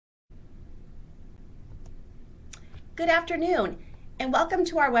Good afternoon, and welcome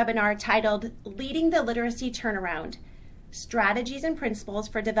to our webinar titled Leading the Literacy Turnaround, Strategies and Principles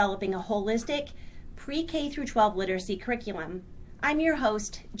for Developing a Holistic Pre-K through 12 Literacy Curriculum. I'm your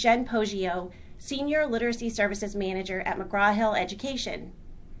host, Jen Poggio, Senior Literacy Services Manager at McGraw-Hill Education.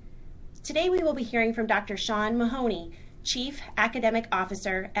 Today we will be hearing from Dr. Shawn Mahoney, Chief Academic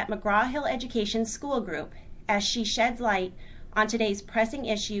Officer at McGraw-Hill Education School Group, as she sheds light on today's pressing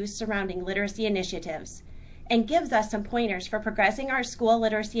issues surrounding literacy initiatives and gives us some pointers for progressing our school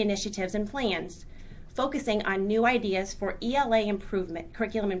literacy initiatives and plans, focusing on new ideas for ELA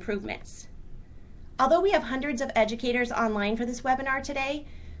curriculum improvements. Although we have hundreds of educators online for this webinar today,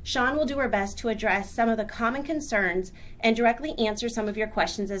 Shawn will do her best to address some of the common concerns and directly answer some of your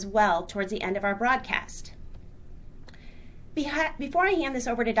questions as well towards the end of our broadcast. Before I hand this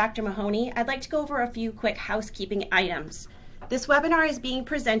over to Dr. Mahoney, I'd like to go over a few quick housekeeping items. This webinar is being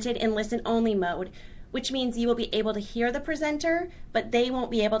presented in listen-only mode, which means you will be able to hear the presenter, but they won't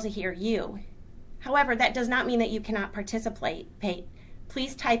be able to hear you. However, that does not mean that you cannot participate.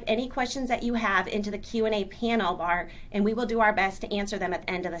 Please type any questions that you have into the Q&A panel bar, and we will do our best to answer them at the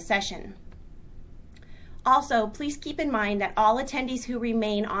end of the session. Also, please keep in mind that all attendees who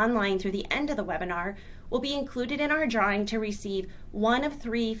remain online through the end of the webinar will be included in our drawing to receive one of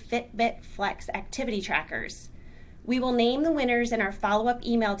 3 Fitbit Flex activity trackers. We will name the winners in our follow-up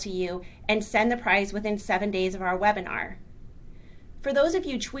email to you and send the prize within 7 days of our webinar. For those of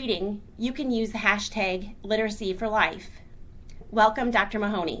you tweeting, you can use the hashtag #LiteracyForLife. Welcome, Dr.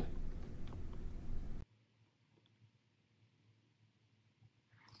 Mahoney.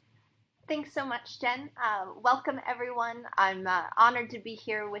 Thanks so much, Jen. Welcome, everyone. I'm honored to be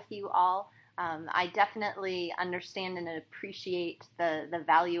here with you all. I definitely understand and appreciate the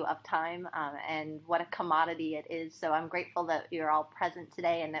value of time and what a commodity it is. So I'm grateful that you're all present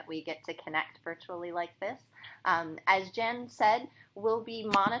today and that we get to connect virtually like this. As Jen said, we'll be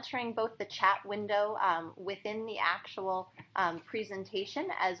monitoring both the chat window within the actual presentation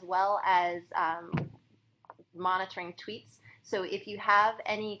as well as monitoring tweets. So if you have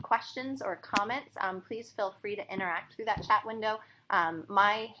any questions or comments, please feel free to interact through that chat window.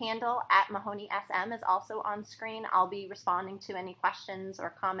 My handle @MahoneySM is also on screen. I'll be responding to any questions or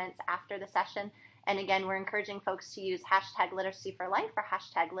comments after the session. And again, we're encouraging folks to use hashtag #LiteracyForLife or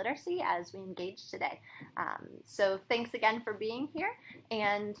hashtag #Literacy as we engage today. So thanks again for being here.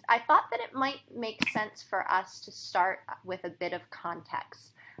 And I thought that it might make sense for us to start with a bit of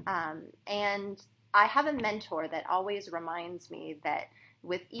context. And I have a mentor that always reminds me that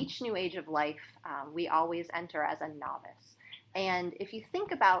with each new age of life, we always enter as a novice. And if you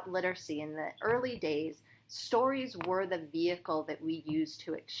think about literacy in the early days, stories were the vehicle that we used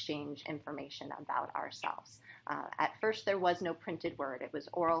to exchange information about ourselves. At first, there was no printed word. It was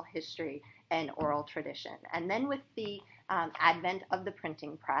oral history and oral tradition. And then with the advent of the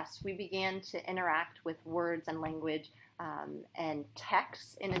printing press, we began to interact with words and language and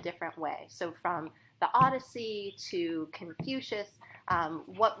text in a different way. So from the Odyssey to Confucius,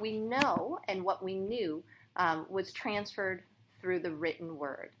 what we know and what we knew was transferred through the written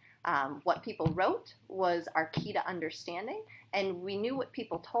word. What people wrote was our key to understanding, and we knew what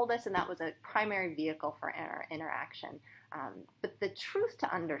people told us, and that was a primary vehicle for our interaction. But the truth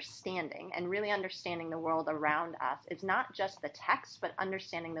to understanding and really understanding the world around us is not just the text, but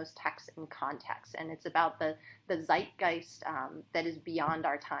understanding those texts in context. And it's about the zeitgeist that is beyond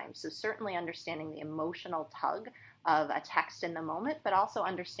our time. So certainly understanding the emotional tug of a text in the moment, but also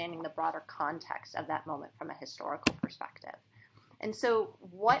understanding the broader context of that moment from a historical perspective. And so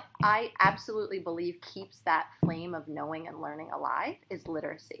what I absolutely believe keeps that flame of knowing and learning alive is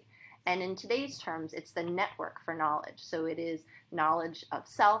literacy. And in today's terms, it's the network for knowledge. So it is knowledge of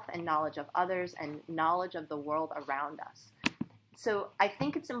self and knowledge of others and knowledge of the world around us. So I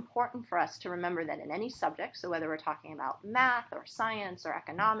think it's important for us to remember that in any subject, so whether we're talking about math or science or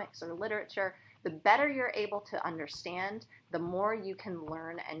economics or literature, the better you're able to understand, the more you can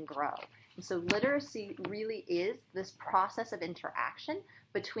learn and grow. And so literacy really is this process of interaction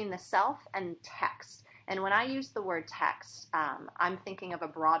between the self and text. And when I use the word text, I'm thinking of a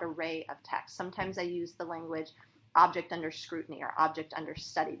broad array of text. Sometimes I use the language object under scrutiny or object under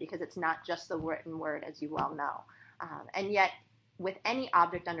study because it's not just the written word, as you well know. And yet, with any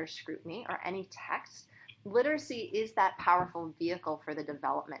object under scrutiny or any text, literacy is that powerful vehicle for the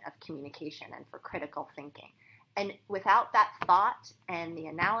development of communication and for critical thinking. And without that thought and the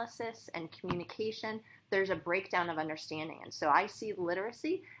analysis and communication, there's a breakdown of understanding. And so I see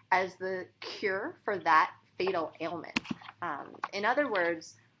literacy as the cure for that fatal ailment. In other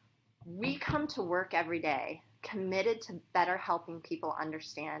words, we come to work every day committed to better helping people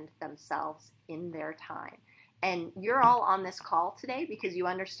understand themselves in their time. And you're all on this call today because you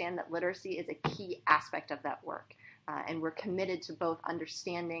understand that literacy is a key aspect of that work. And we're committed to both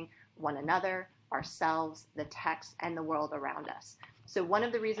understanding one another, ourselves, the text, and the world around us. So one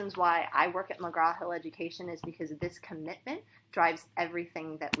of the reasons why I work at McGraw-Hill Education is because this commitment drives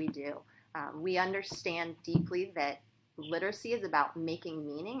everything that we do. We understand deeply that literacy is about making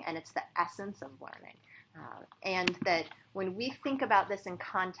meaning, and it's the essence of learning. And that when we think about this in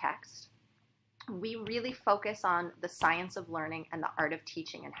context, we really focus on the science of learning and the art of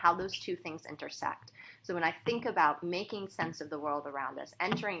teaching and how those two things intersect. So when I think about making sense of the world around us,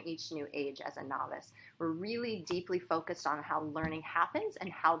 entering each new age as a novice, we're really deeply focused on how learning happens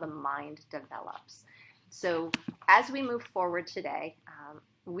and how the mind develops. So as we move forward today,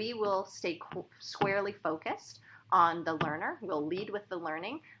 we will stay squarely focused on the learner. We'll lead with the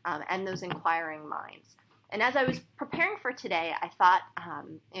learning and those inquiring minds. And as I was preparing for today, I thought,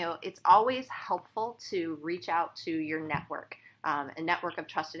 it's always helpful to reach out to your network, a network of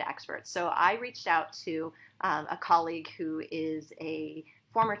trusted experts. So I reached out to a colleague who is a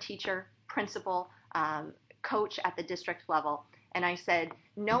former teacher, principal, coach at the district level. And I said,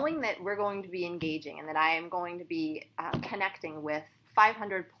 knowing that we're going to be engaging and that I am going to be connecting with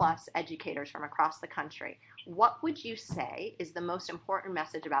 500 plus educators from across the country, what would you say is the most important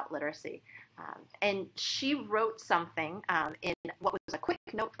message about literacy? And she wrote something in what was a quick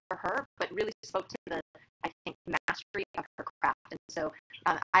note for her, but really spoke to the, I think, mastery of her craft. And so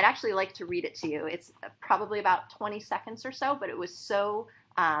I'd actually like to read it to you. It's probably about 20 seconds or so, but it was so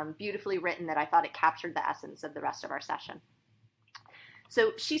beautifully written that I thought it captured the essence of the rest of our session.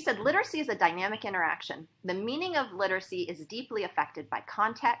 So she said, literacy is a dynamic interaction. The meaning of literacy is deeply affected by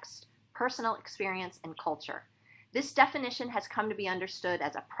context, personal experience, and culture. This definition has come to be understood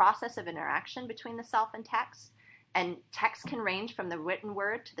as a process of interaction between the self and text, and text can range from the written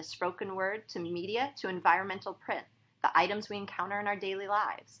word to the spoken word to media to environmental print, the items we encounter in our daily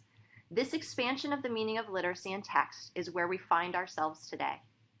lives. This expansion of the meaning of literacy and text is where we find ourselves today.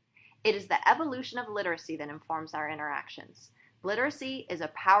 It is the evolution of literacy that informs our interactions. Literacy is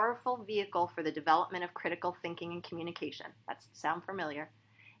a powerful vehicle for the development of critical thinking and communication. That sounds familiar.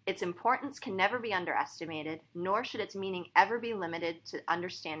 Its importance can never be underestimated, nor should its meaning ever be limited to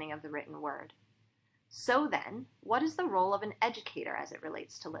understanding of the written word. So then, what is the role of an educator as it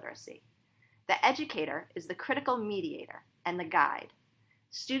relates to literacy? The educator is the critical mediator and the guide.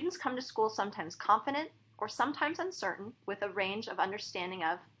 Students come to school sometimes confident or sometimes uncertain with a range of understanding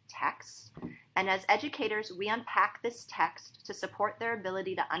of text, and as educators, we unpack this text to support their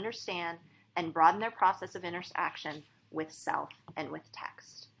ability to understand and broaden their process of interaction with self and with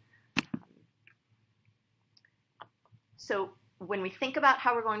text. So when we think about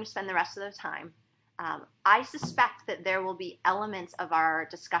how we're going to spend the rest of the time, I suspect that there will be elements of our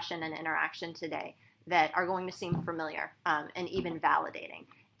discussion and interaction today that are going to seem familiar and even validating.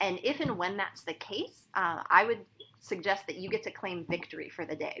 And if and when that's the case, I would suggest that you get to claim victory for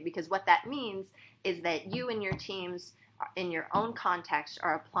the day, because what that means is that you and your teams in your own context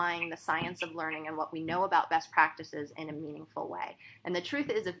are applying the science of learning and what we know about best practices in a meaningful way. And the truth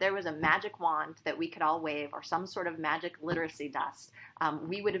is, if there was a magic wand that we could all wave or some sort of magic literacy dust,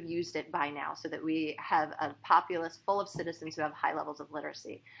 we would have used it by now so that we have a populace full of citizens who have high levels of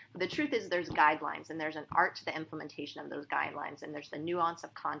literacy. But the truth is there's guidelines, and there's an art to the implementation of those guidelines, and there's the nuance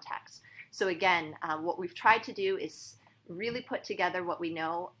of context. So again, what we've tried to do is really put together what we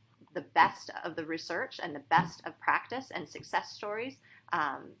know, the best of the research and the best of practice and success stories,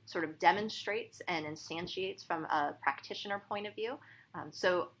 sort of demonstrates and instantiates from a practitioner point of view.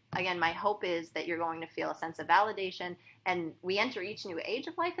 So again, my hope is that you're going to feel a sense of validation, and we enter each new age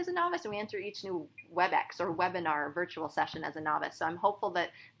of life as a novice, and we enter each new WebEx or webinar or virtual session as a novice. So I'm hopeful that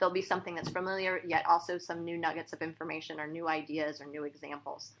there'll be something that's familiar, yet also some new nuggets of information or new ideas or new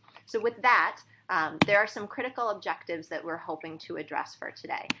examples. So with that, there are some critical objectives that we're hoping to address for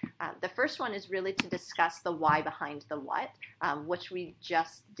today. The first one is really to discuss the why behind the what, which we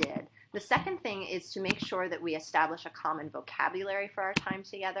just did. The second thing is to make sure that we establish a common vocabulary for our time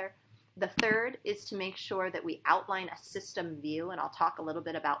together. The third is to make sure that we outline a system view, and I'll talk a little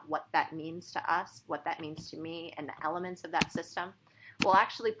bit about what that means to us, what that means to me, and the elements of that system. We'll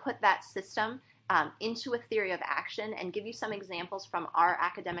actually put that system into a theory of action and give you some examples from our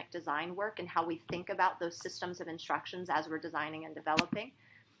academic design work and how we think about those systems of instructions as we're designing and developing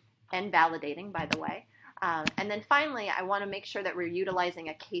and validating, by the way. And then finally, I want to make sure that we're utilizing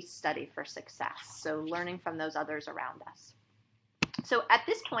a case study for success, so learning from those others around us. So at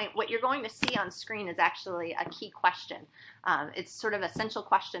this point, what you're going to see on screen is actually a key question. It's sort of essential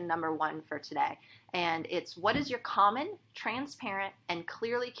question number 1 for today. And it's, what is your common, transparent, and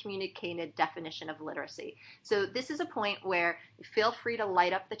clearly communicated definition of literacy? So this is a point where you feel free to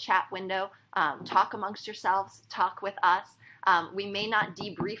light up the chat window, talk amongst yourselves, talk with us. We may not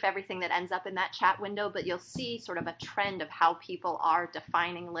debrief everything that ends up in that chat window, but you'll see sort of a trend of how people are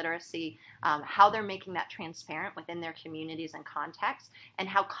defining literacy, how they're making that transparent within their communities and contexts, and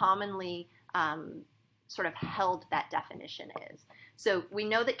how commonly sort of held that definition is. So we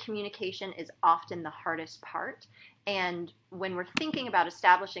know that communication is often the hardest part, and when we're thinking about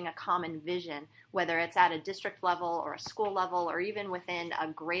establishing a common vision, whether it's at a district level or a school level or even within a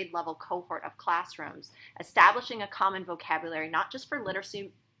grade level cohort of classrooms, establishing a common vocabulary, not just for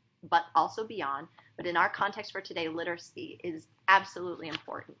literacy, but also beyond, but in our context for today, literacy is absolutely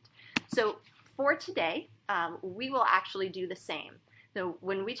important. So for today, we will actually do the same. So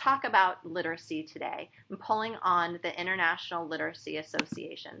when we talk about literacy today, I'm pulling on the International Literacy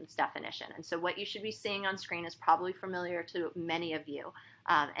Association's definition. And so what you should be seeing on screen is probably familiar to many of you.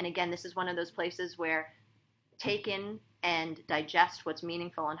 And again, this is one of those places where take in and digest what's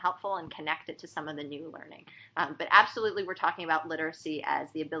meaningful and helpful and connect it to some of the new learning. But absolutely, we're talking about literacy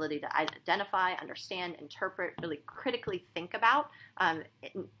as the ability to identify, understand, interpret, really critically think about,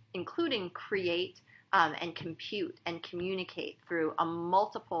 including create, and compute and communicate through a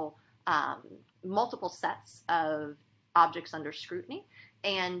multiple sets of objects under scrutiny,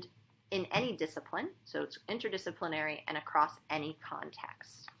 and in any discipline, so it's interdisciplinary and across any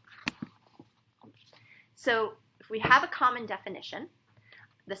context. So if we have a common definition,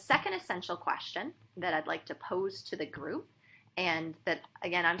 the second essential question that I'd like to pose to the group, and that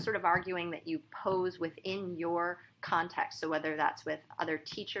again I'm sort of arguing that you pose within your context, so whether that's with other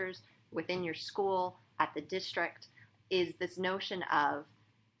teachers, within your school, at the district, is this notion of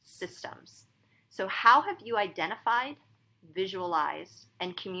systems. So how have you identified, visualized,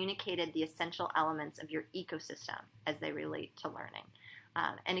 and communicated the essential elements of your ecosystem as they relate to learning?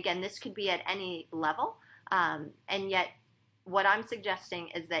 And again, this could be at any level, and yet what I'm suggesting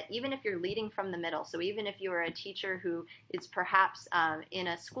is that even if you're leading from the middle, so even if you are a teacher who is perhaps in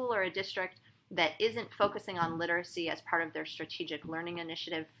a school or a district that isn't focusing on literacy as part of their strategic learning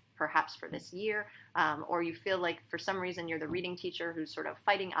initiative, perhaps for this year, or you feel like for some reason you're the reading teacher who's sort of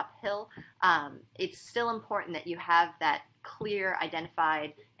fighting uphill, it's still important that you have that clear,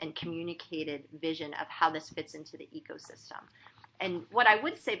 identified, and communicated vision of how this fits into the ecosystem. And what I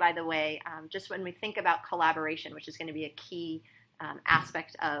would say, by the way, just when we think about collaboration, which is going to be a key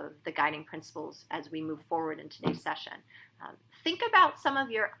aspect of the guiding principles as we move forward in today's session, think about some of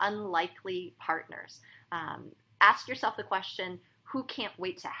your unlikely partners. Ask yourself the question, who can't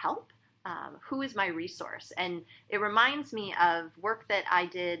wait to help? Who is my resource? And it reminds me of work that I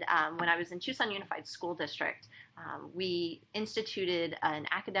did when I was in Tucson Unified School District. We instituted an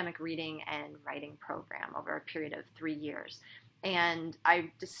academic reading and writing program over a period of 3 years. And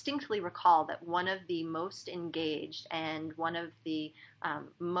I distinctly recall that one of the most engaged and one of the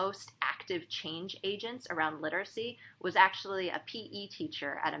most active change agents around literacy was actually a PE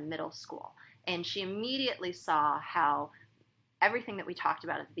teacher at a middle school. And she immediately saw how everything that we talked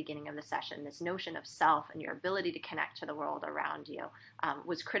about at the beginning of the session, this notion of self and your ability to connect to the world around you,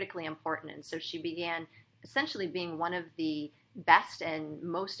 was critically important. And so she began essentially being one of the best and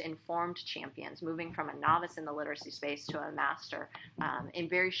most informed champions, moving from a novice in the literacy space to a master in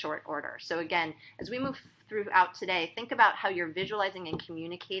very short order. So again, as we move throughout today, think about how you're visualizing and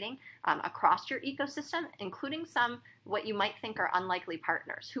communicating across your ecosystem, including some what you might think are unlikely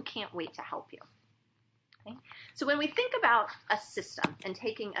partners who can't wait to help you. Okay. So when we think about a system and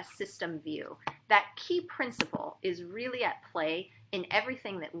taking a system view, that key principle is really at play in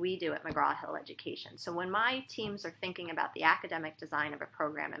everything that we do at McGraw-Hill Education. So when my teams are thinking about the academic design of a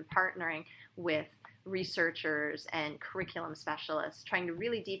program and partnering with researchers and curriculum specialists, trying to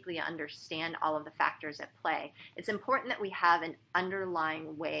really deeply understand all of the factors at play, it's important that we have an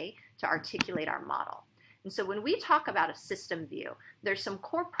underlying way to articulate our model. And so when we talk about a system view, there's some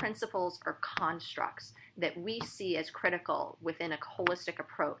core principles or constructs that we see as critical within a holistic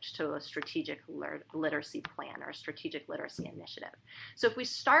approach to a strategic literacy plan or a strategic literacy initiative. So if we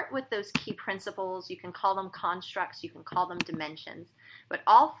start with those key principles, you can call them constructs, you can call them dimensions, but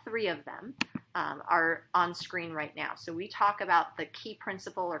all 3 of them are on screen right now. So we talk about the key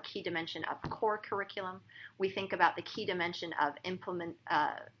principle or key dimension of core curriculum. We think about the key dimension of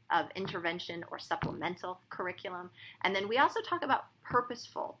intervention or supplemental curriculum. And then we also talk about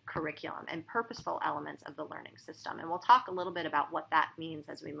purposeful curriculum and purposeful elements of the learning system. And we'll talk a little bit about what that means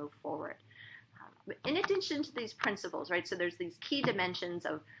as we move forward. In addition to these principles, right, so there's these key dimensions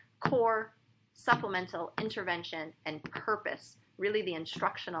of core, supplemental, intervention, and purpose, really the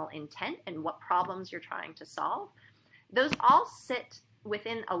instructional intent and what problems you're trying to solve. Those all sit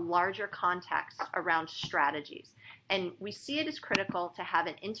within a larger context around strategies. And we see it as critical to have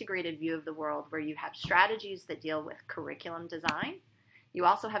an integrated view of the world where you have strategies that deal with curriculum design. You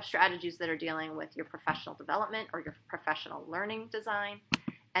also have strategies that are dealing with your professional development or your professional learning design,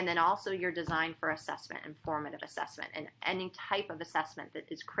 and then also your design for assessment and formative assessment and any type of assessment that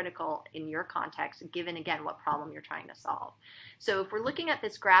is critical in your context, given, again, what problem you're trying to solve. So if we're looking at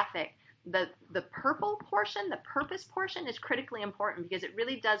this graphic, the purple portion, the purpose portion, is critically important because it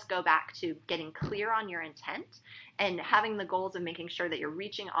really does go back to getting clear on your intent and having the goals of making sure that you're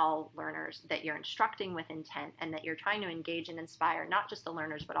reaching all learners, that you're instructing with intent, and that you're trying to engage and inspire not just the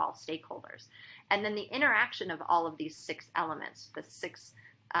learners but all stakeholders. And then the interaction of all of these 6 elements, the 6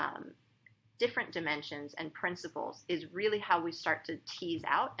 different dimensions and principles, is really how we start to tease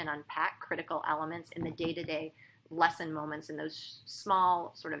out and unpack critical elements in the day-to-day lesson moments, in those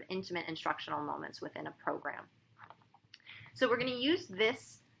small sort of intimate instructional moments within a program. So we're going to use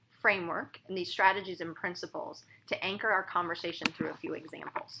this framework and these strategies and principles to anchor our conversation through a few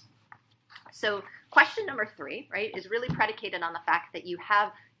examples. So question number 3, right, is really predicated on the fact that you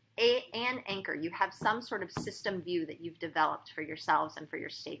have an anchor. You have some sort of system view that you've developed for yourselves and for your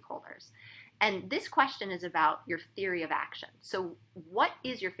stakeholders. And this question is about your theory of action. So what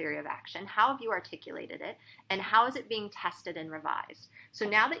is your theory of action? How have you articulated it? And how is it being tested and revised? So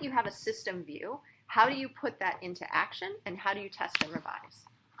now that you have a system view, how do you put that into action and how do you test and revise?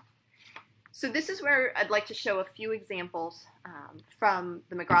 So this is where I'd like to show a few examples from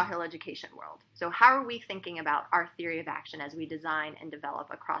the McGraw-Hill education world. So how are we thinking about our theory of action as we design and develop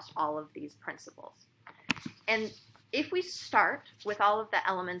across all of these principles? And if we start with all of the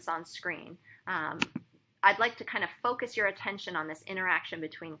elements on screen, I'd like to kind of focus your attention on this interaction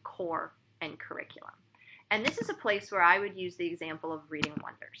between core and curriculum. And this is a place where I would use the example of reading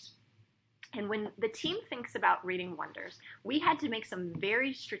wonders. And when the team thinks about reading wonders, we had to make some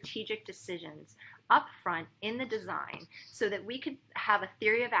very strategic decisions up front in the design so that we could have a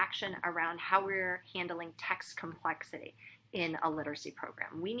theory of action around how we're handling text complexity in a literacy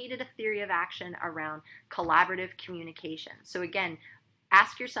program. We needed a theory of action around collaborative communication. So again,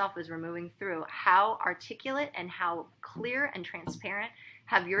 ask yourself as we're moving through, how articulate and how clear and transparent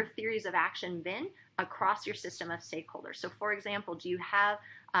have your theories of action been across your system of stakeholders? So for example, do you have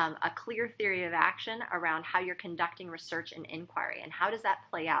a clear theory of action around how you're conducting research and inquiry, and how does that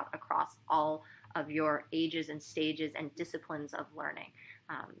play out across all of your ages and stages and disciplines of learning?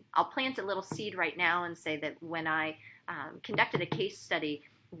 I'll plant a little seed right now and say that when I conducted a case study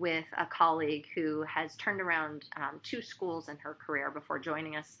with a colleague who has turned around 2 schools in her career before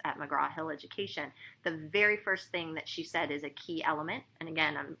joining us at McGraw-Hill Education, the very first thing that she said is a key element, and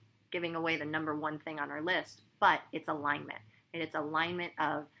again, I'm giving away the number 1 thing on our list, but it's alignment. And it's alignment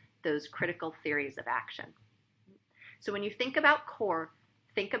of those critical theories of action. So when you think about core,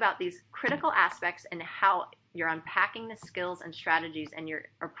 think about these critical aspects and how you're unpacking the skills and strategies and your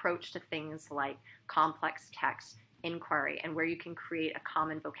approach to things like complex text, inquiry, and where you can create a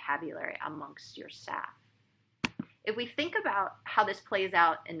common vocabulary amongst your staff. If we think about how this plays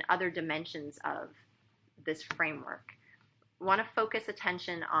out in other dimensions of this framework, we want to focus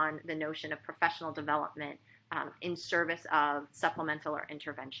attention on the notion of professional development in service of supplemental or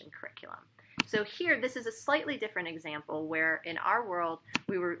intervention curriculum. So here, this is a slightly different example where in our world,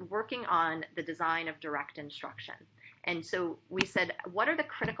 we were working on the design of direct instruction. And so we said, what are the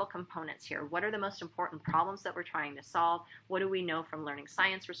critical components here? What are the most important problems that we're trying to solve? What do we know from learning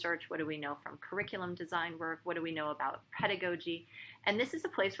science research? What do we know from curriculum design work? What do we know about pedagogy? And this is a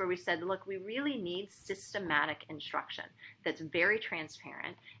place where we said, look, we really need systematic instruction that's very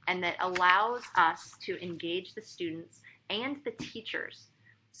transparent and that allows us to engage the students and the teachers.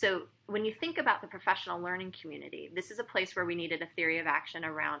 So when you think about the professional learning community, this is a place where we needed a theory of action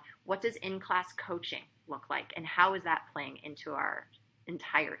around what does in-class coaching look like and how is that playing into our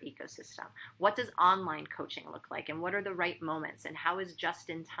entire ecosystem? What does online coaching look like and what are the right moments and how is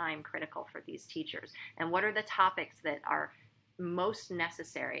just-in-time critical for these teachers? And what are the topics that are most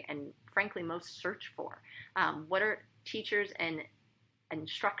necessary and frankly most searched for? What are teachers and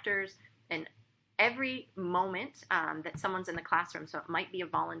instructors and every moment that someone's in the classroom, so it might be a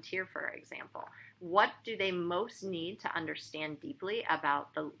volunteer, for example, what do they most need to understand deeply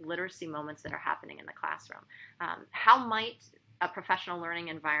about the literacy moments that are happening in the classroom? How might a professional learning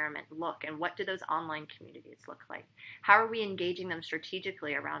environment look, and what do those online communities look like? How are we engaging them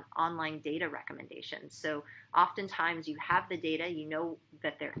strategically around online data recommendations? So oftentimes you have the data, you know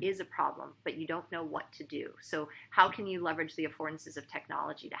that there is a problem, but you don't know what to do. So how can you leverage the affordances of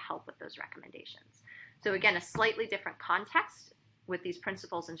technology to help with those recommendations? So again, a slightly different context with these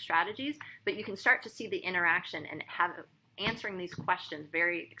principles and strategies, but you can start to see the interaction and have answering these questions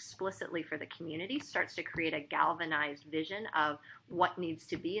very explicitly for the community starts to create a galvanized vision of what needs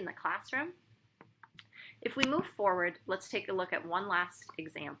to be in the classroom. If we move forward, let's take a look at one last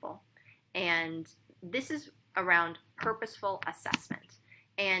example. And this is around purposeful assessment.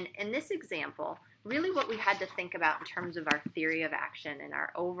 And in this example, really what we had to think about in terms of our theory of action and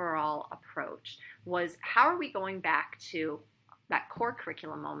our overall approach was how are we going back to that core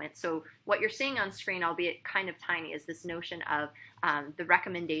curriculum moment. So what you're seeing on screen, albeit kind of tiny, is this notion of the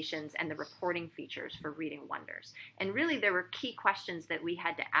recommendations and the reporting features for Reading Wonders. And really there were key questions that we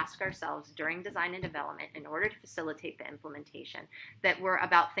had to ask ourselves during design and development in order to facilitate the implementation that were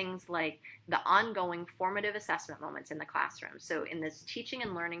about things like the ongoing formative assessment moments in the classroom. So in this teaching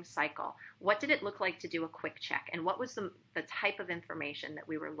and learning cycle, what did it look like to do a quick check? And what was the type of information that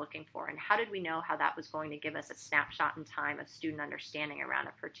we were looking for? And how did we know how that was going to give us a snapshot in time of student understanding around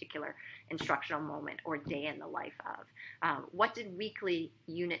a particular instructional moment or day in the life of? What did weekly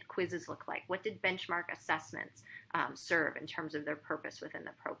unit quizzes look like? What did benchmark assessments serve in terms of their purpose within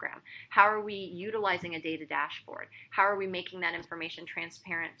the program? How are we utilizing a data dashboard? How are we making that information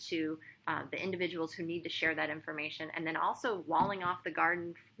transparent to the individuals who need to share that information, and then also walling off the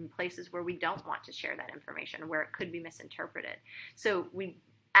garden in places where we don't want to share that information, where it could be misinterpreted. So we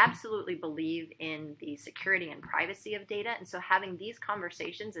absolutely believe in the security and privacy of data, and so having these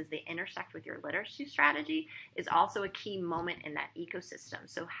conversations as they intersect with your literacy strategy is also a key moment in that ecosystem.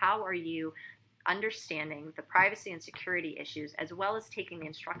 So how are you understanding the privacy and security issues, as well as taking the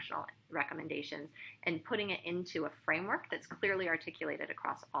instructional recommendations and putting it into a framework that's clearly articulated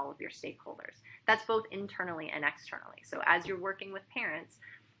across all of your stakeholders? That's both internally and externally. So as you're working with parents,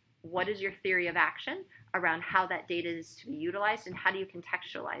 what is your theory of action around how that data is to be utilized, and how do you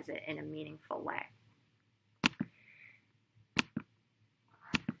contextualize it in a meaningful way?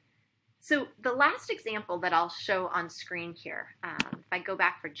 So the last example that I'll show on screen here, if I go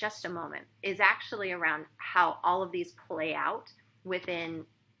back for just a moment, is actually around how all of these play out within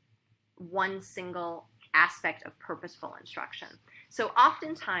one single aspect of purposeful instruction. So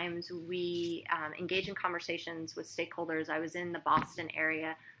oftentimes we engage in conversations with stakeholders. I was in the Boston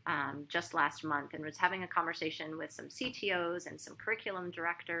area just last month and was having a conversation with some CTOs and some curriculum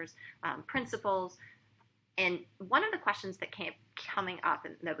directors, principals. And one of the questions that kept coming up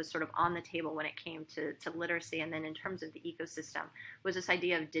and that was sort of on the table when it came to literacy, and then in terms of the ecosystem, was this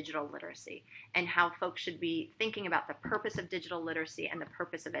idea of digital literacy and how folks should be thinking about the purpose of digital literacy and the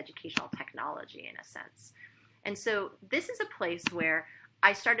purpose of educational technology in a sense. And so this is a place where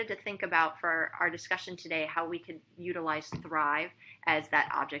I started to think about, for our discussion today, how we could utilize Thrive as that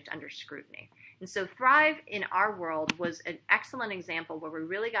object under scrutiny. And so Thrive in our world was an excellent example where we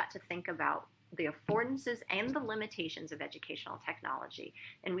really got to think about the affordances and the limitations of educational technology.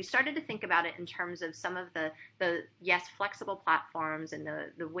 And we started to think about it in terms of some of the yes, flexible platforms and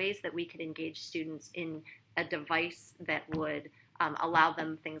the ways that we could engage students in a device that would allow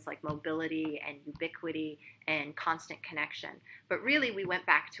them things like mobility and ubiquity and constant connection. But really we went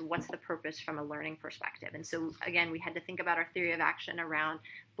back to what's the purpose from a learning perspective. And so again, we had to think about our theory of action around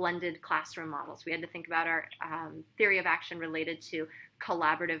blended classroom models. We had to think about our theory of action related to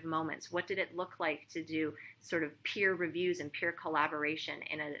collaborative moments. What did it look like to do sort of peer reviews and peer collaboration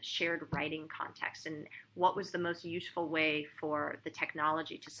in a shared writing context? And what was the most useful way for the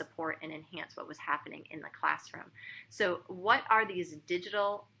technology to support and enhance what was happening in the classroom? So what are these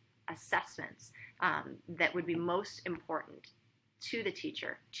digital assessments that would be most important to the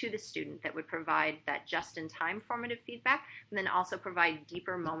teacher, to the student, that would provide that just-in-time formative feedback, and then also provide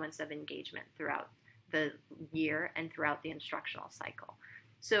deeper moments of engagement throughout the year and throughout the instructional cycle?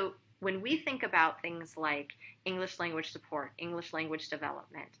 So when we think about things like English language support, English language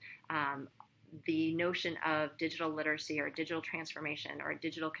development, the notion of digital literacy or digital transformation or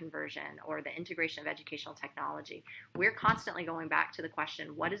digital conversion or the integration of educational technology, we're constantly going back to the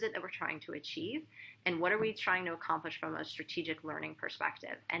question, what is it that we're trying to achieve, and what are we trying to accomplish from a strategic learning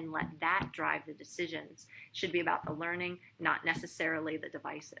perspective, and let that drive the decisions. It should be about the learning, not necessarily the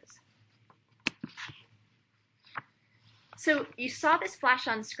devices. So you saw this flash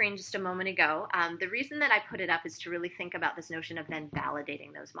on screen just a moment ago. The reason that I put it up is to really think about this notion of then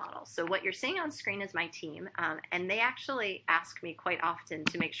validating those models. So what you're seeing on screen is my team, and they actually ask me quite often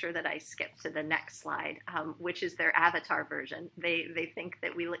to make sure that I skip to the next slide, which is their avatar version. They think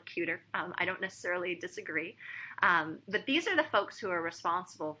that we look cuter. I don't necessarily disagree. But these are the folks who are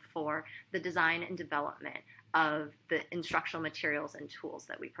responsible for the design and development of the instructional materials and tools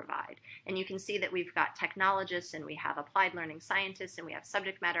that we provide. And you can see that we've got technologists, and we have applied learning scientists, and we have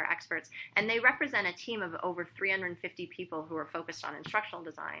subject matter experts, and they represent a team of over 350 people who are focused on instructional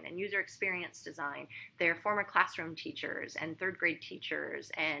design and user experience design. They're former classroom teachers and third grade teachers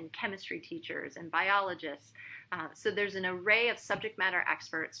and chemistry teachers and biologists. So there's an array of subject matter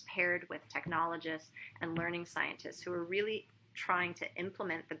experts paired with technologists and learning scientists who are really trying to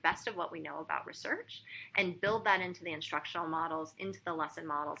implement the best of what we know about research and build that into the instructional models, into the lesson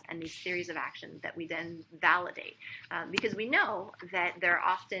models, and these theories of action that we then validate. Because we know that there are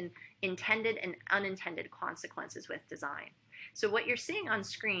often intended and unintended consequences with design. So what you're seeing on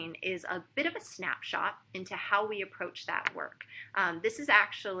screen is a bit of a snapshot into how we approach that work. This is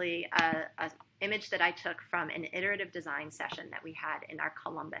actually a image that I took from an iterative design session that we had in our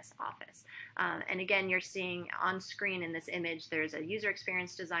Columbus office. And again, you're seeing on screen in this image, there's a user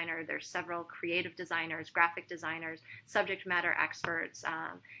experience designer, there's several creative designers, graphic designers, subject matter experts,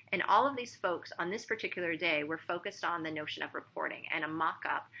 and all of these folks on this particular day were focused on the notion of reporting and a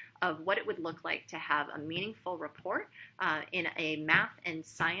mock-up of what it would look like to have a meaningful report in a math and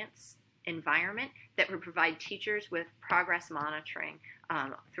science environment that would provide teachers with progress monitoring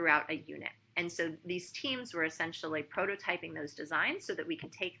throughout a unit. And so these teams were essentially prototyping those designs so that we can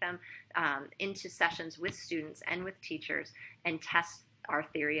take them into sessions with students and with teachers and test our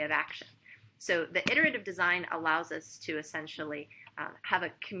theory of action. So the iterative design allows us to essentially have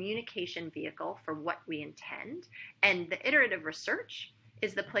a communication vehicle for what we intend, and the iterative research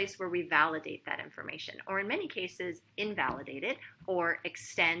is the place where we validate that information, or in many cases invalidate it or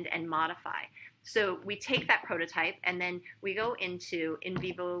extend and modify. So we take that prototype and then we go into in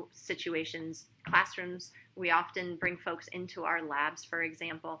vivo situations, classrooms. We often bring folks into our labs, for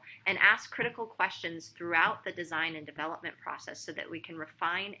example, and ask critical questions throughout the design and development process so that we can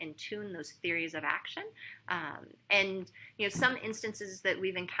refine and tune those theories of action. And some instances that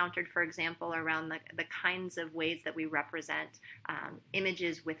we've encountered, for example, around the kinds of ways that we represent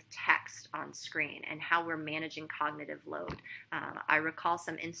images with text on screen and how we're managing cognitive load. I recall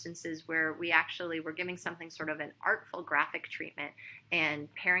some instances where we actually were giving something sort of an artful graphic treatment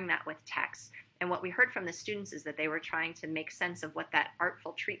and pairing that with text. And what we heard from the students is that they were trying to make sense of what that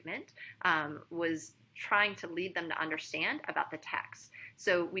artful treatment was trying to lead them to understand about the text.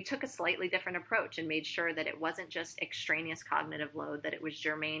 So we took a slightly different approach and made sure that it wasn't just extraneous cognitive load, that it was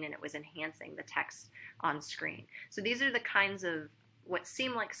germane and it was enhancing the text on screen. So these are the kinds of what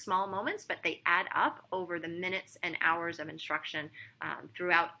seem like small moments, but they add up over the minutes and hours of instruction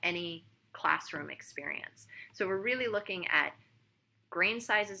throughout any classroom experience. So we're really looking at grain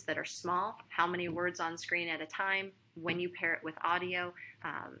sizes that are small, how many words on screen at a time, when you pair it with audio,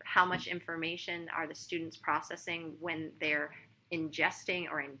 how much information are the students processing when they're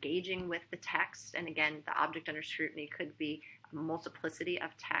ingesting or engaging with the text. And again, the object under scrutiny could be a multiplicity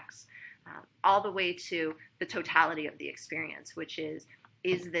of texts, all the way to the totality of the experience, which is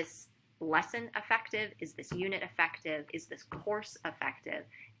this lesson effective? Is this unit effective? Is this course effective?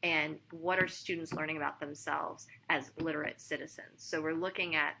 And what are students learning about themselves as literate citizens? So we're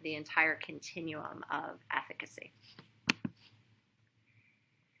looking at the entire continuum of efficacy.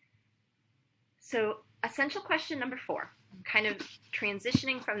 So essential question number 4, kind of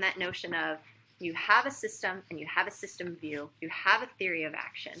transitioning from that notion of you have a system and you have a system view, you have a theory of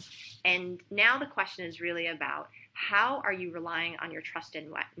action, and now the question is really about how are you relying on your trusted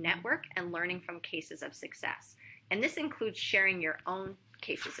network and learning from cases of success. And this includes sharing your own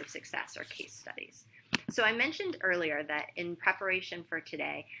cases of success or case studies. So I mentioned earlier that in preparation for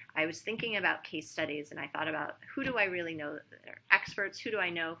today, I was thinking about case studies and I thought about who do I really know that are experts, who do I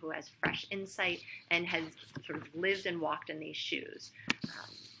know who has fresh insight and has sort of lived and walked in these shoes.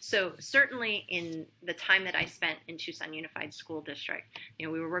 So certainly in the time that I spent in Tucson Unified School District, we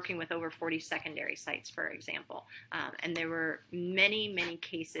were working with over 40 secondary sites, for example, and there were many, many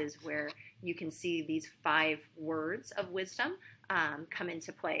cases where you can see these 5 words of wisdom come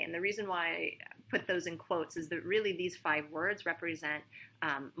into play. And the reason why I put those in quotes is that really these 5 words represent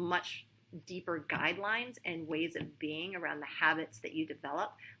much deeper guidelines and ways of being around the habits that you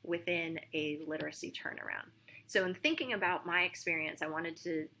develop within a literacy turnaround. So in thinking about my experience, I wanted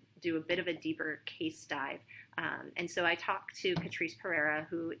to do a bit of a deeper case dive. And so I talked to Catrice Pereira,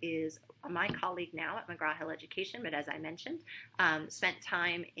 who is my colleague now at McGraw-Hill Education, but as I mentioned, spent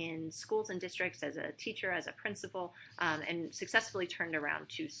time in schools and districts as a teacher, as a principal, and successfully turned around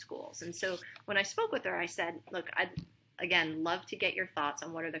 2 schools. And so when I spoke with her, I said, look, I'd again love to get your thoughts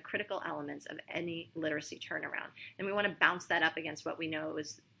on what are the critical elements of any literacy turnaround. And we want to bounce that up against what we know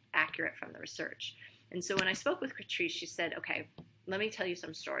is accurate from the research. And so when I spoke with Catrice, she said, okay, let me tell you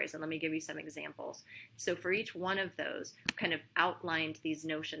some stories and let me give you some examples. So for each one of those, kind of outlined these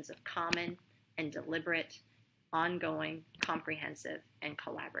notions of common and deliberate, ongoing, comprehensive, and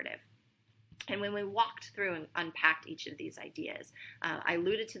collaborative. And when we walked through and unpacked each of these ideas, I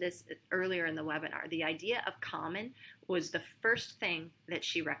alluded to this earlier in the webinar. The idea of common was the first thing that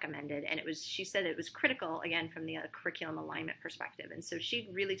she recommended, and she said it was critical, again, from the curriculum alignment perspective. And so she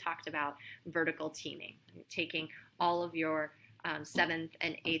really talked about vertical teaming, taking all of your 7th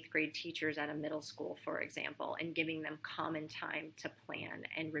and 8th grade teachers at a middle school, for example, and giving them common time to plan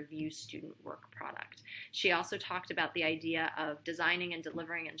and review student work product. She also talked about the idea of designing and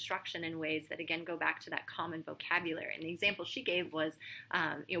delivering instruction in ways that, again, go back to that common vocabulary. And the example she gave was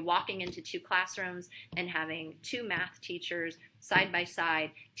walking into 2 classrooms and having 2 math teachers side by side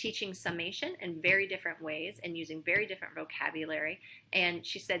teaching summation in very different ways and using very different vocabulary. And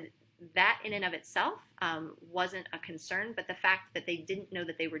she said, that in and of itself wasn't a concern, but the fact that they didn't know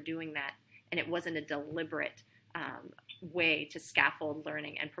that they were doing that and it wasn't a deliberate way to scaffold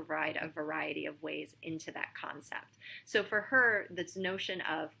learning and provide a variety of ways into that concept. So for her, this notion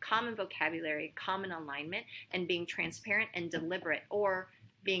of common vocabulary, common alignment, and being transparent and deliberate, or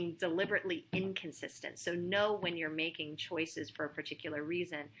being deliberately inconsistent. So know when you're making choices for a particular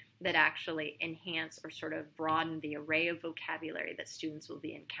reason that actually enhance or sort of broaden the array of vocabulary that students will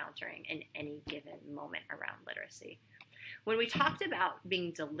be encountering in any given moment around literacy. When we talked about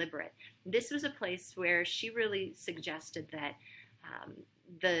being deliberate, this was a place where she really suggested that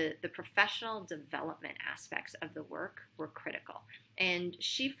the professional development aspects of the work were critical. And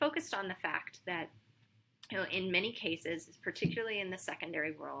she focused on the fact that in many cases, particularly in the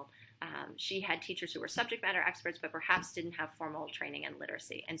secondary world, she had teachers who were subject matter experts, but perhaps didn't have formal training in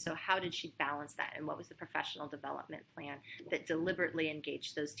literacy. And so how did she balance that? And what was the professional development plan that deliberately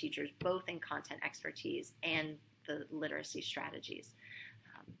engaged those teachers, both in content expertise and the literacy strategies?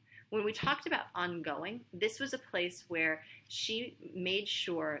 When we talked about ongoing, this was a place where she made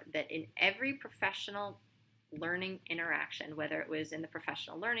sure that in every professional learning interaction, whether it was in the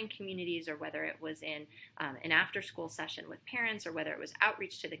professional learning communities or whether it was in an after-school session with parents or whether it was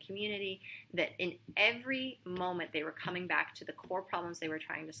outreach to the community, that in every moment they were coming back to the core problems they were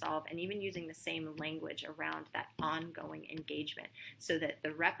trying to solve and even using the same language around that ongoing engagement, so that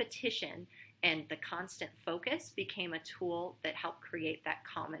the repetition and the constant focus became a tool that helped create that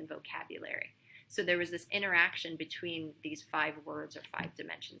common vocabulary. So there was this interaction between these 5 words or 5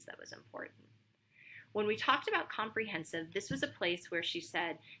 dimensions that was important. When we talked about comprehensive, this was a place where she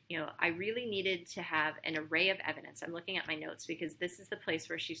said, I really needed to have an array of evidence. I'm looking at my notes because this is the place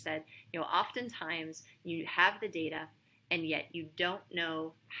where she said, oftentimes you have the data and yet you don't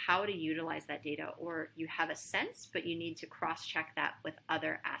know how to utilize that data, or you have a sense, but you need to cross-check that with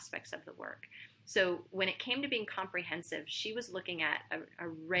other aspects of the work. So when it came to being comprehensive, she was looking at an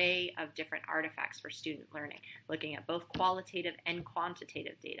array of different artifacts for student learning, looking at both qualitative and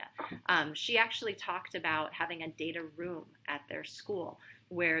quantitative data. She actually talked about having a data room at their school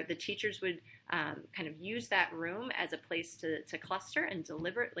where the teachers would kind of use that room as a place to cluster and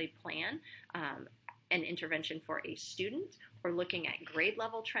deliberately plan an intervention for a student, or looking at grade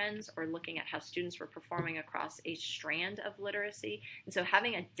level trends, or looking at how students were performing across a strand of literacy. And so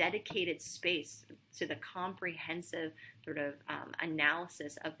having a dedicated space to the comprehensive sort of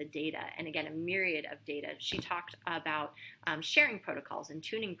analysis of the data, and again, a myriad of data. She talked about sharing protocols and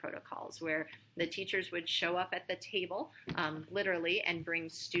tuning protocols, where the teachers would show up at the table literally and bring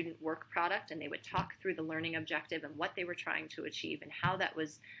student work product, and they would talk through the learning objective and what they were trying to achieve and how that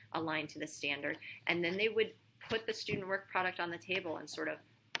was aligned to the standard. And then they would put the student work product on the table and sort of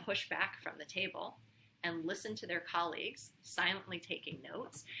push back from the table and listen to their colleagues, silently taking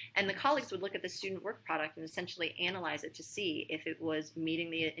notes. And the colleagues would look at the student work product and essentially analyze it to see if it was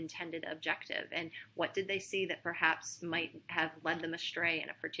meeting the intended objective, and what did they see that perhaps might have led them astray in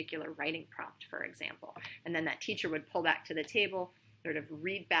a particular writing prompt, for example. And then that teacher would pull back to the table, sort of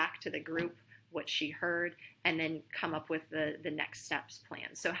read back to the group what she heard, and then come up with the next steps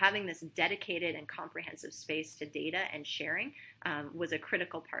plan. So having this dedicated and comprehensive space to data and sharing was a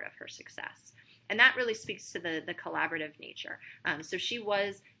critical part of her success. And that really speaks to the collaborative nature. So she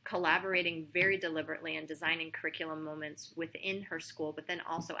was collaborating very deliberately and designing curriculum moments within her school, but then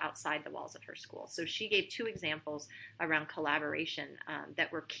also outside the walls of her school. So she gave 2 examples around collaboration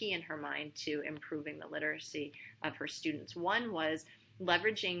that were key in her mind to improving the literacy of her students. One was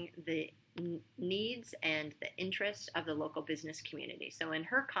leveraging the needs and the interests of the local business community. So in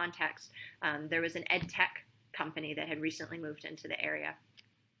her context, there was an ed tech company that had recently moved into the area.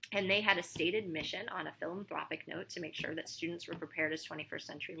 And they had a stated mission on a philanthropic note to make sure that students were prepared as 21st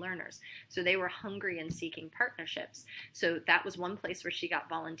century learners. So they were hungry and seeking partnerships. So that was one place where she got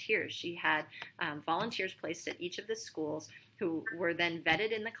volunteers. She had volunteers placed at each of the schools who were then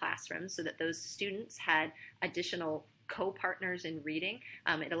vetted in the classroom so that those students had additional co-partners in reading.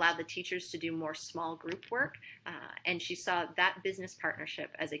 It allowed the teachers to do more small group work, and she saw that business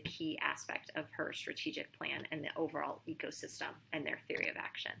partnership as a key aspect of her strategic plan and the overall ecosystem and their theory of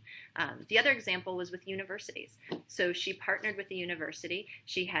action. The other example was with universities. So she partnered with the university.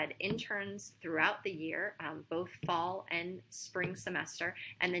 She had interns throughout the year, both fall and spring semester,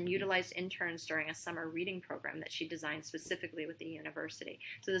 and then utilized interns during a summer reading program that she designed specifically with the university.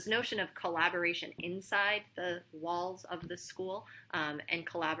 So this notion of collaboration inside the walls of the school and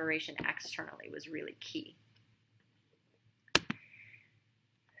collaboration externally was really key.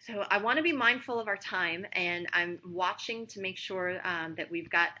 So I want to be mindful of our time, and I'm watching to make sure that we've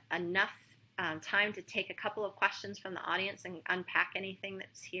got enough time to take a couple of questions from the audience and unpack anything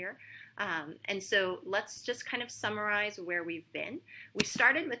that's here. And so let's just kind of summarize where we've been. We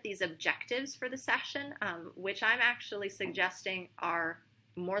started with these objectives for the session, which I'm actually suggesting are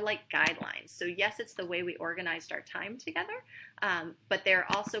more like guidelines. So yes, it's the way we organized our time together, but there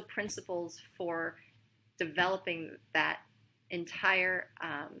are also principles for developing that entire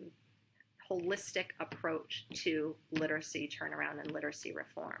holistic approach to literacy turnaround and literacy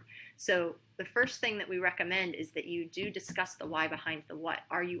reform. So the first thing that we recommend is that you do discuss the why behind the what.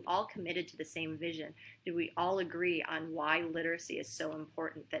 Are you all committed to the same vision? Do we all agree on why literacy is so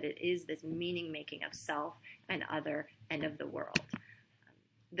important, that it is this meaning making of self and other and of the world?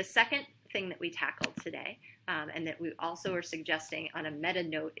 The second thing that we tackled today, and that we also are suggesting on a meta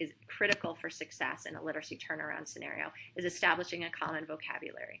note is critical for success in a literacy turnaround scenario, is establishing a common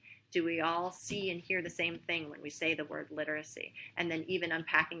vocabulary. Do we all see and hear the same thing when we say the word literacy? And then even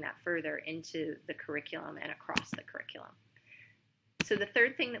unpacking that further into the curriculum and across the curriculum. So the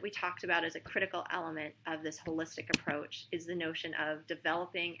third thing that we talked about as a critical element of this holistic approach is the notion of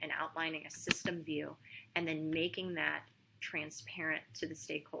developing and outlining a system view and then making that transparent to the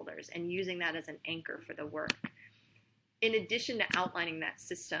stakeholders and using that as an anchor for the work. In addition to outlining that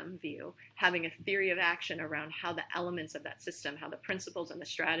system view, having a theory of action around how the elements of that system, how the principles and the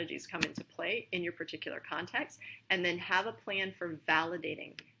strategies come into play in your particular context, and then have a plan for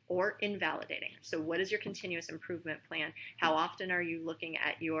validating or invalidating. So what is your continuous improvement plan? How often are you looking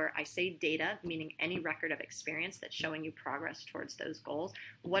at your, I say data, meaning any record of experience that's showing you progress towards those goals?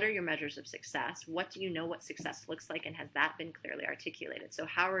 What are your measures of success? What do you know what success looks like, and has that been clearly articulated? So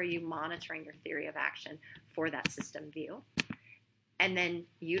how are you monitoring your theory of action for that system view? And then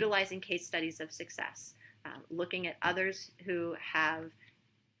utilizing case studies of success, looking at others who have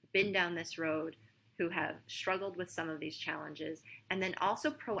been down this road, who have struggled with some of these challenges, and then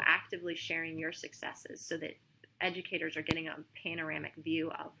also proactively sharing your successes so that educators are getting a panoramic view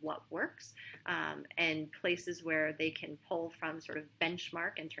of what works, and places where they can pull from sort of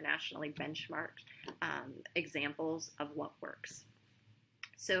internationally benchmarked examples of what works.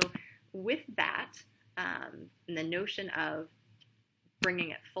 So with that, and the notion of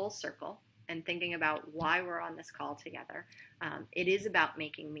bringing it full circle and thinking about why we're on this call together, it is about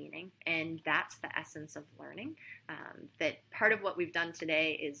making meaning, and that's the essence of learning. That part of what we've done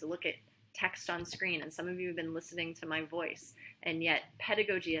today is look at text on screen, and some of you have been listening to my voice, and yet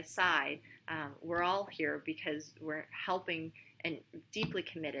pedagogy aside, we're all here because we're helping and deeply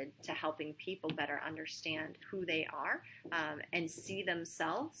committed to helping people better understand who they are and see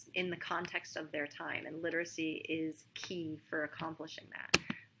themselves in the context of their time, and literacy is key for accomplishing that.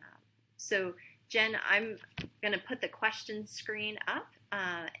 So Jen, I'm going to put the question screen up,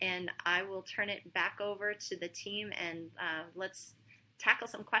 and I will turn it back over to the team, and let's tackle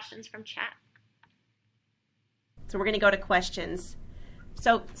some questions from chat. So we're going to go to questions.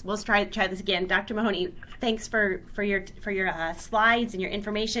 So we'll try this again. Dr. Mahoney, thanks for your slides and your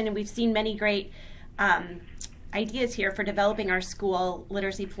information, and we've seen many great ideas here for developing our school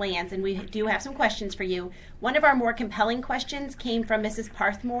literacy plans, and we do have some questions for you. One of our more compelling questions came from Mrs.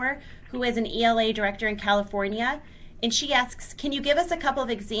 Parthmore, who is an ELA director in California, and she asks, can you give us a couple of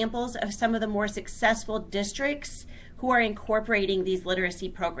examples of some of the more successful districts who are incorporating these literacy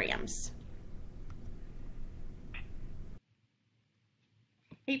programs?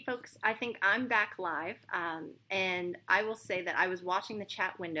 Hey folks, I think I'm back live, and I will say that I was watching the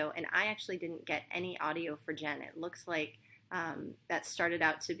chat window and I actually didn't get any audio for Jen. It looks like that started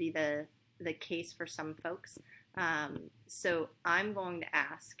out to be the case for some folks. So I'm going to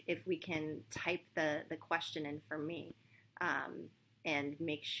ask if we can type the question in for me and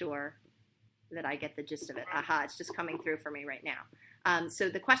make sure that I get the gist of it. Aha, it's just coming through for me right now. So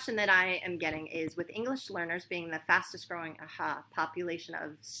the question that I am getting is, with English learners being the fastest growing population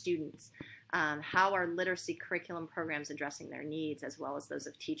of students, how are literacy curriculum programs addressing their needs as well as those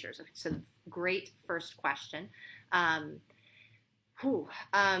of teachers? So great first question. And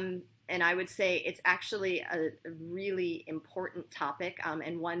I would say it's actually a really important topic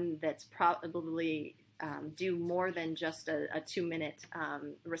and one that's probably do more than just a 2-minute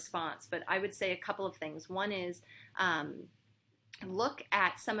response. But I would say a couple of things. One is look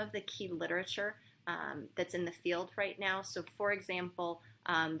at some of the key literature that's in the field right now. So for example,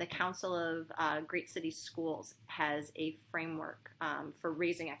 the Council of Great City Schools has a framework for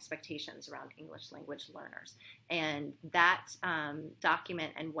raising expectations around English language learners. And that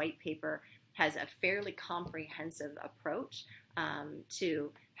document and white paper has a fairly comprehensive approach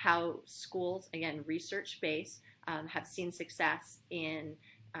to how schools, again, research-based, have seen success in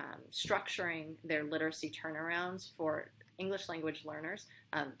structuring their literacy turnarounds for English language learners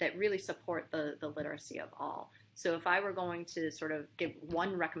that really support the literacy of all. So if I were going to sort of give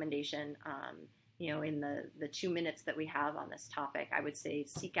one recommendation, in the 2 minutes that we have on this topic, I would say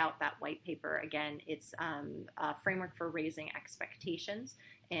seek out that white paper. Again, it's a framework for raising expectations,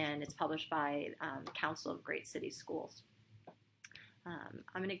 and it's published by the Council of Great City Schools.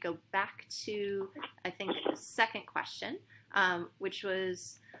 I'm going to go back to, I think, the second question, which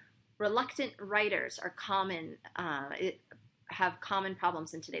was, reluctant writers are have common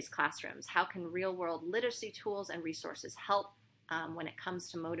problems in today's classrooms. How can real-world literacy tools and resources help when it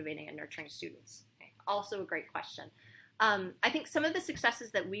comes to motivating and nurturing students? Okay. Also a great question. I think some of the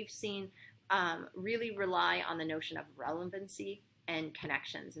successes that we've seen really rely on the notion of relevancy and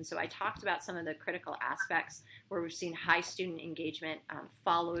connections. And so I talked about some of the critical aspects where we've seen high student engagement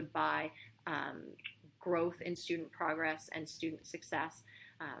followed by growth in student progress and student success.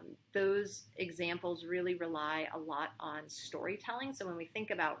 Those examples really rely a lot on storytelling. So when we think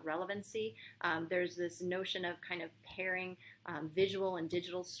about relevancy, there's this notion of kind of pairing visual and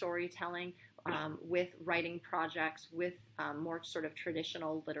digital storytelling with writing projects, with more sort of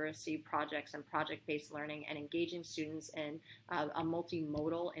traditional literacy projects and project-based learning, and engaging students in a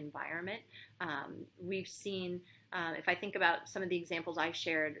multimodal environment. We've seen, if I think about some of the examples I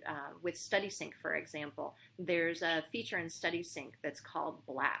shared with StudySync, for example, there's a feature in StudySync that's called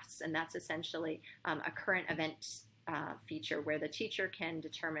Blasts, and that's essentially a current event feature where the teacher can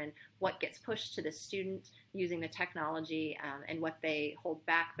determine what gets pushed to the student using the technology and what they hold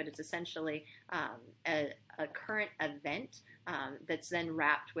back, but it's essentially a current event that's then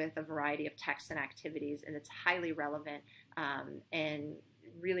wrapped with a variety of texts and activities, and it's highly relevant and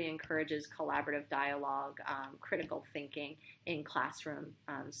really encourages collaborative dialogue, critical thinking in classroom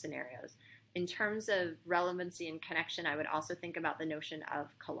scenarios. In terms of relevancy and connection, I would also think about the notion of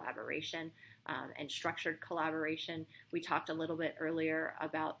collaboration and structured collaboration. We talked a little bit earlier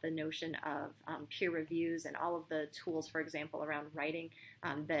about the notion of peer reviews and all of the tools, for example, around writing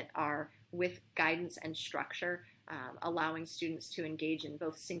that are with guidance and structure, allowing students to engage in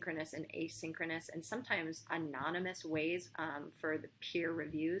both synchronous and asynchronous and sometimes anonymous ways for the peer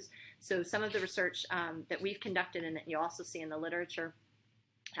reviews. So some of the research that we've conducted and that you also see in the literature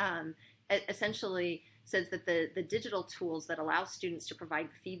essentially says that the digital tools that allow students to provide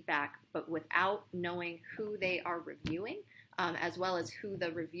feedback but without knowing who they are reviewing, as well as who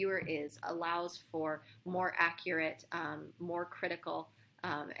the reviewer is, allows for more accurate, more critical,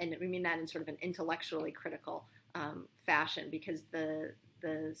 and we mean that in sort of an intellectually critical fashion, because the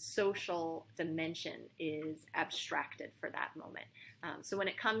social dimension is abstracted for that moment. So when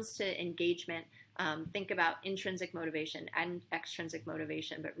it comes to engagement, think about intrinsic motivation and extrinsic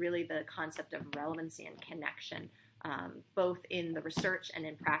motivation, but really the concept of relevancy and connection, both in the research and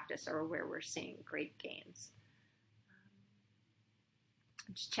in practice, are where we're seeing great gains.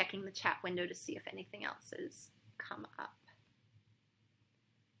 I'm just checking the chat window to see if anything else has come up.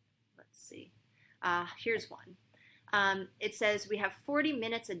 Let's see. Here's one. It says, we have 40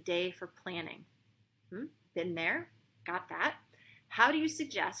 minutes a day for planning. Been there, got that. How do you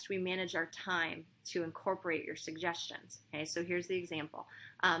suggest we manage our time to incorporate your suggestions? Okay, so here's the example.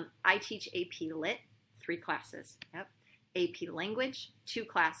 I teach AP Lit, 3 classes. Yep. AP Language, 2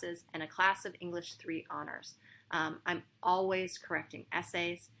 classes, and a class of English 3 honors. I'm always correcting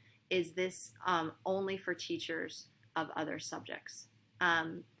essays. Is this only for teachers of other subjects?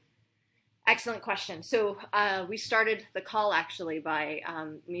 Excellent question. So we started the call actually by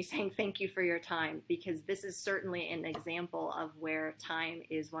me saying thank you for your time, because this is certainly an example of where time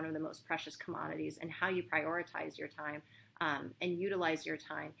is one of the most precious commodities, and how you prioritize your time and utilize your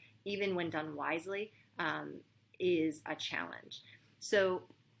time, even when done wisely, is a challenge. So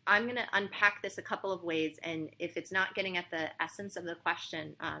I'm going to unpack this a couple of ways, and if it's not getting at the essence of the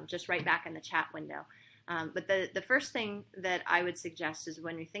question, just write back in the chat window. But the first thing that I would suggest is,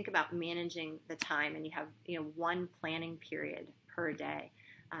 when we think about managing the time and you have one planning period per day,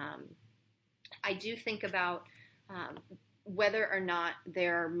 I do think about whether or not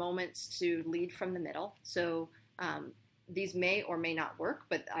there are moments to lead from the middle. So these may or may not work,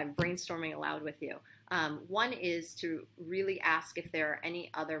 but I'm brainstorming aloud with you. One is to really ask if there are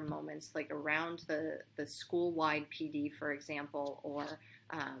any other moments, like around the school-wide PD, for example, or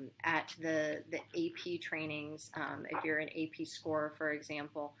at the AP trainings, if you're an AP scorer, for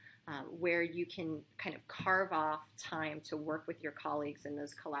example, where you can kind of carve off time to work with your colleagues in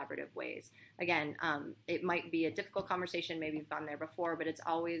those collaborative ways. Again, it might be a difficult conversation, maybe you've gone there before, but it's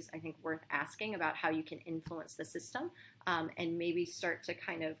always, I think, worth asking about how you can influence the system, and maybe start to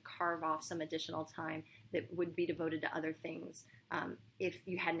kind of carve off some additional time that would be devoted to other things if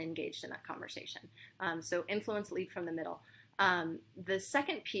you hadn't engaged in that conversation. So influence, lead from the middle. The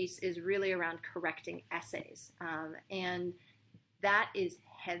second piece is really around correcting essays, and that is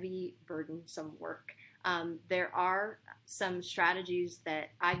heavy, burdensome work. There are some strategies that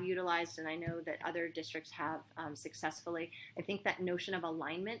I've utilized, and I know that other districts have successfully. I think that notion of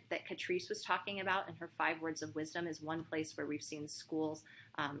alignment that Catrice was talking about in her 5 words of wisdom is one place where we've seen schools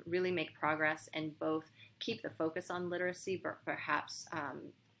really make progress and both keep the focus on literacy, but perhaps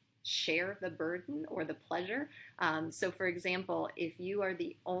share the burden or the pleasure. So for example, if you are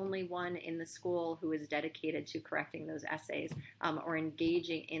the only one in the school who is dedicated to correcting those essays or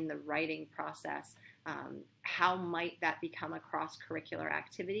engaging in the writing process, how might that become a cross-curricular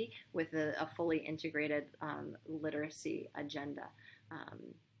activity with a fully integrated literacy agenda?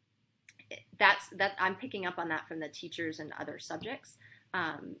 I'm picking up on that from the teachers and other subjects.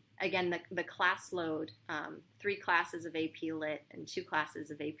 Again, the class load, 3 classes of AP Lit and 2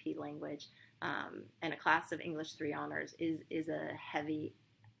 classes of AP Language, and a class of English 3 Honors is a heavy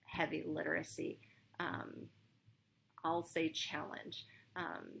literacy, I'll say, challenge.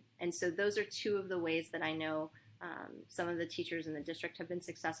 And so those are 2 of the ways that I know some of the teachers in the district have been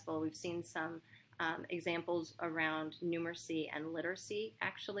successful. We've seen some examples around numeracy and literacy,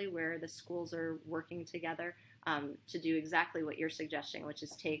 actually, where the schools are working together to do exactly what you're suggesting, which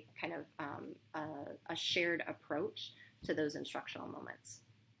is take kind of a shared approach to those instructional moments.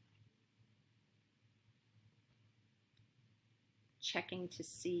 Checking to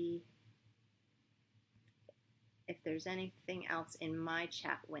see if there's anything else in my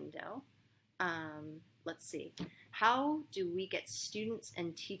chat window. Let's see. How do we get students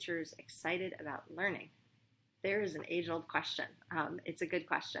and teachers excited about learning? There is an age-old question. It's a good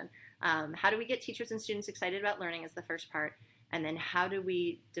question. How do we get teachers and students excited about learning is the first part. And then how do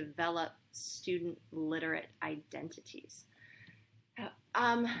we develop student literate identities?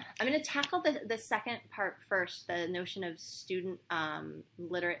 I'm going to tackle the second part first, the notion of student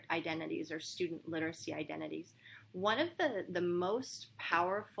literate identities or student literacy identities. One of the most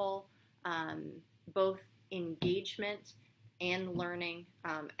powerful both engagement and learning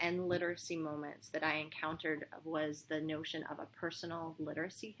and literacy moments that I encountered was the notion of a personal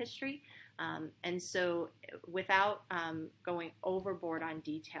literacy history. And so without going overboard on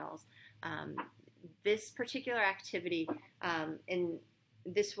details, this particular activity,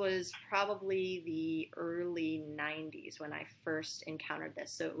 this was probably the early 90s when I first encountered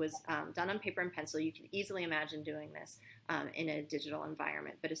this. So it was done on paper and pencil. You can easily imagine doing this in a digital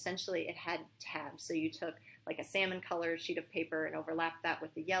environment, but essentially it had tabs. So you took like a salmon color sheet of paper and overlapped that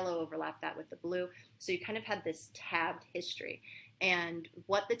with the yellow, overlapped that with the blue. So you kind of had this tabbed history. And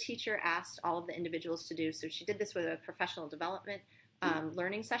what the teacher asked all of the individuals to do, so she did this with a professional development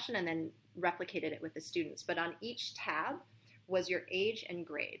learning session and then replicated it with the students. But on each tab was your age and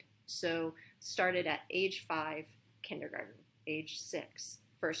grade. So started at age 5, kindergarten, age 6,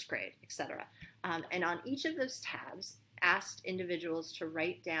 first grade, etc. And on each of those tabs, asked individuals to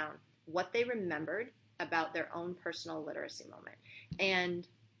write down what they remembered about their own personal literacy moment, and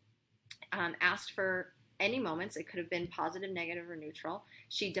asked for any moments. It could have been positive, negative, or neutral.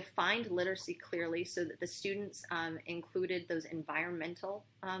 She defined literacy clearly so that the students included those environmental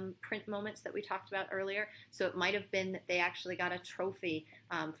print moments that we talked about earlier. So it might have been that they actually got a trophy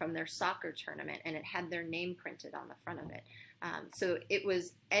from their soccer tournament and it had their name printed on the front of it. So it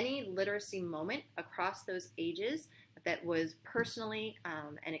was any literacy moment across those ages that was personally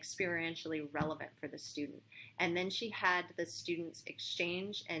and experientially relevant for the student. And then she had the students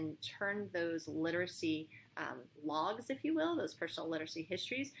exchange and turn those literacy logs, if you will, those personal literacy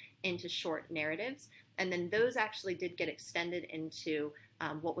histories, into short narratives. And then those actually did get extended into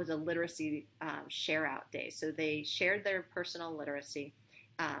what was a literacy share out day. So they shared their personal literacy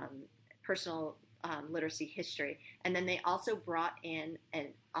history, and then they also brought in an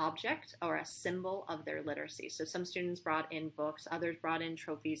object or a symbol of their literacy. So some students brought in books, others brought in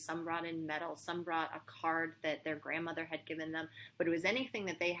trophies, some brought in medals, some brought a card that their grandmother had given them, but it was anything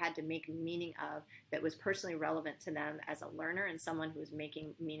that they had to make meaning of that was personally relevant to them as a learner and someone who was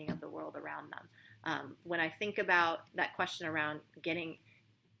making meaning of the world around them. When I think about that question around getting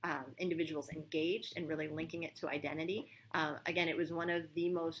individuals engaged and really linking it to identity, again, it was one of the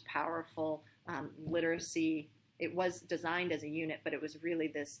most powerful literacy. It was designed as a unit, but it was really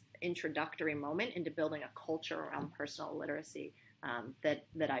this introductory moment into building a culture around personal literacy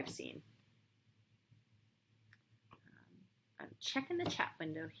that I've seen. I'm checking the chat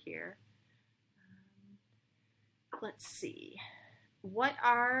window here. Let's see. What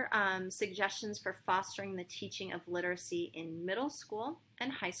are suggestions for fostering the teaching of literacy in middle school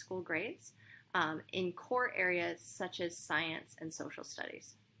and high school grades in core areas such as science and social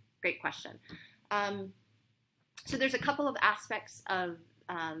studies? Great question. So there's a couple of aspects of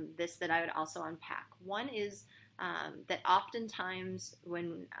this that I would also unpack. One is that oftentimes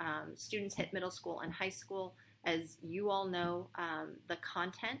when students hit middle school and high school, as you all know, the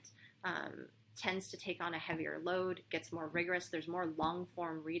content tends to take on a heavier load, gets more rigorous, there's more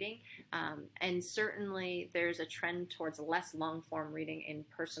long-form reading, and certainly there's a trend towards less long-form reading in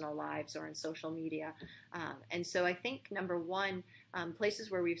personal lives or in social media. And so I think, number one,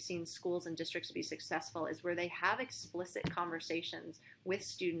 places where we've seen schools and districts be successful is where they have explicit conversations with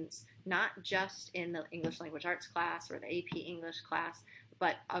students, not just in the English Language Arts class or the AP English class,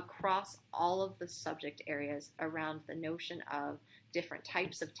 but across all of the subject areas around the notion of different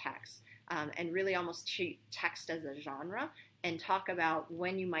types of text. And really almost treat text as a genre and talk about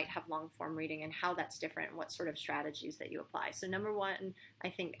when you might have long form reading and how that's different and what sort of strategies that you apply. So number one, I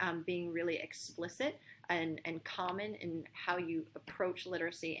think being really explicit and common in how you approach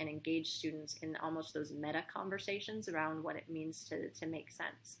literacy and engage students in almost those meta conversations around what it means to make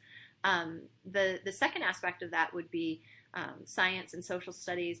sense. The second aspect of that would be science and social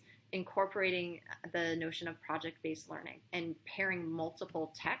studies, incorporating the notion of project-based learning and pairing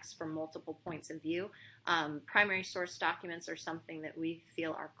multiple texts from multiple points of view. Primary source documents are something that we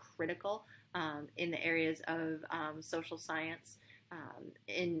feel are critical in the areas of social science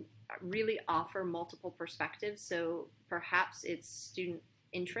and really offer multiple perspectives. So perhaps it's student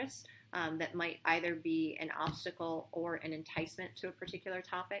interest that might either be an obstacle or an enticement to a particular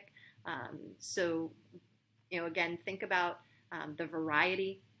topic. So, again, think about the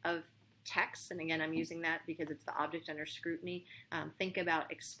variety of texts, and again, I'm using that because it's the object under scrutiny. Think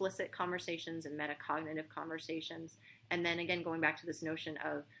about explicit conversations and metacognitive conversations, and then again, going back to this notion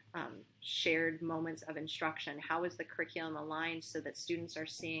of shared moments of instruction. How is the curriculum aligned so that students are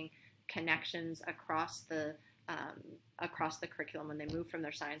seeing connections across the curriculum when they move from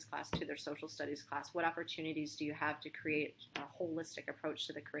their science class to their social studies class? What opportunities do you have to create a holistic approach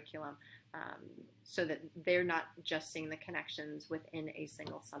to the curriculum so that they're not just seeing the connections within a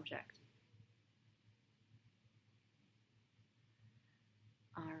single subject?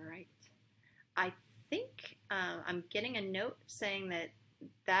 All right. I think I'm getting a note saying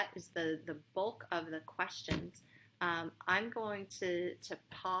that is the bulk of the questions. I'm going to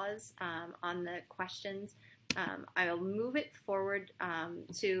pause on the questions. I'll move it forward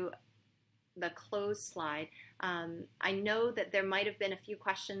to the close slide. I know that there might have been a few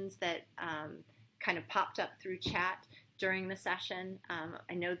questions that kind of popped up through chat during the session.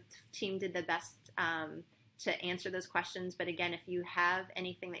 I know the team did the best to answer those questions, but again, if you have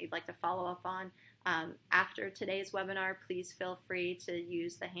anything that you'd like to follow up on after today's webinar, please feel free to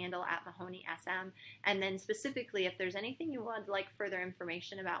use the handle @MahoneySM. And then specifically, if there's anything you would like further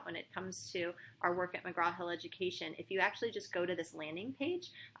information about when it comes to our work at McGraw-Hill Education, if you actually just go to this landing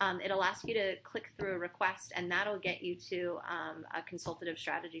page, it'll ask you to click through a request, and that'll get you to a consultative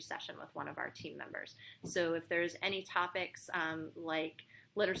strategy session with one of our team members. So if there's any topics like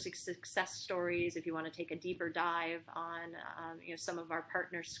literacy success stories, if you want to take a deeper dive on some of our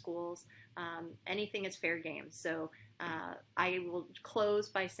partner schools, anything is fair game. So I will close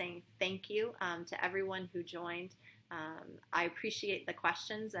by saying thank you to everyone who joined. I appreciate the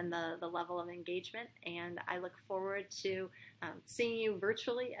questions and the level of engagement, and I look forward to seeing you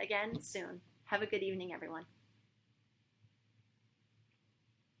virtually again soon. Have a good evening, everyone.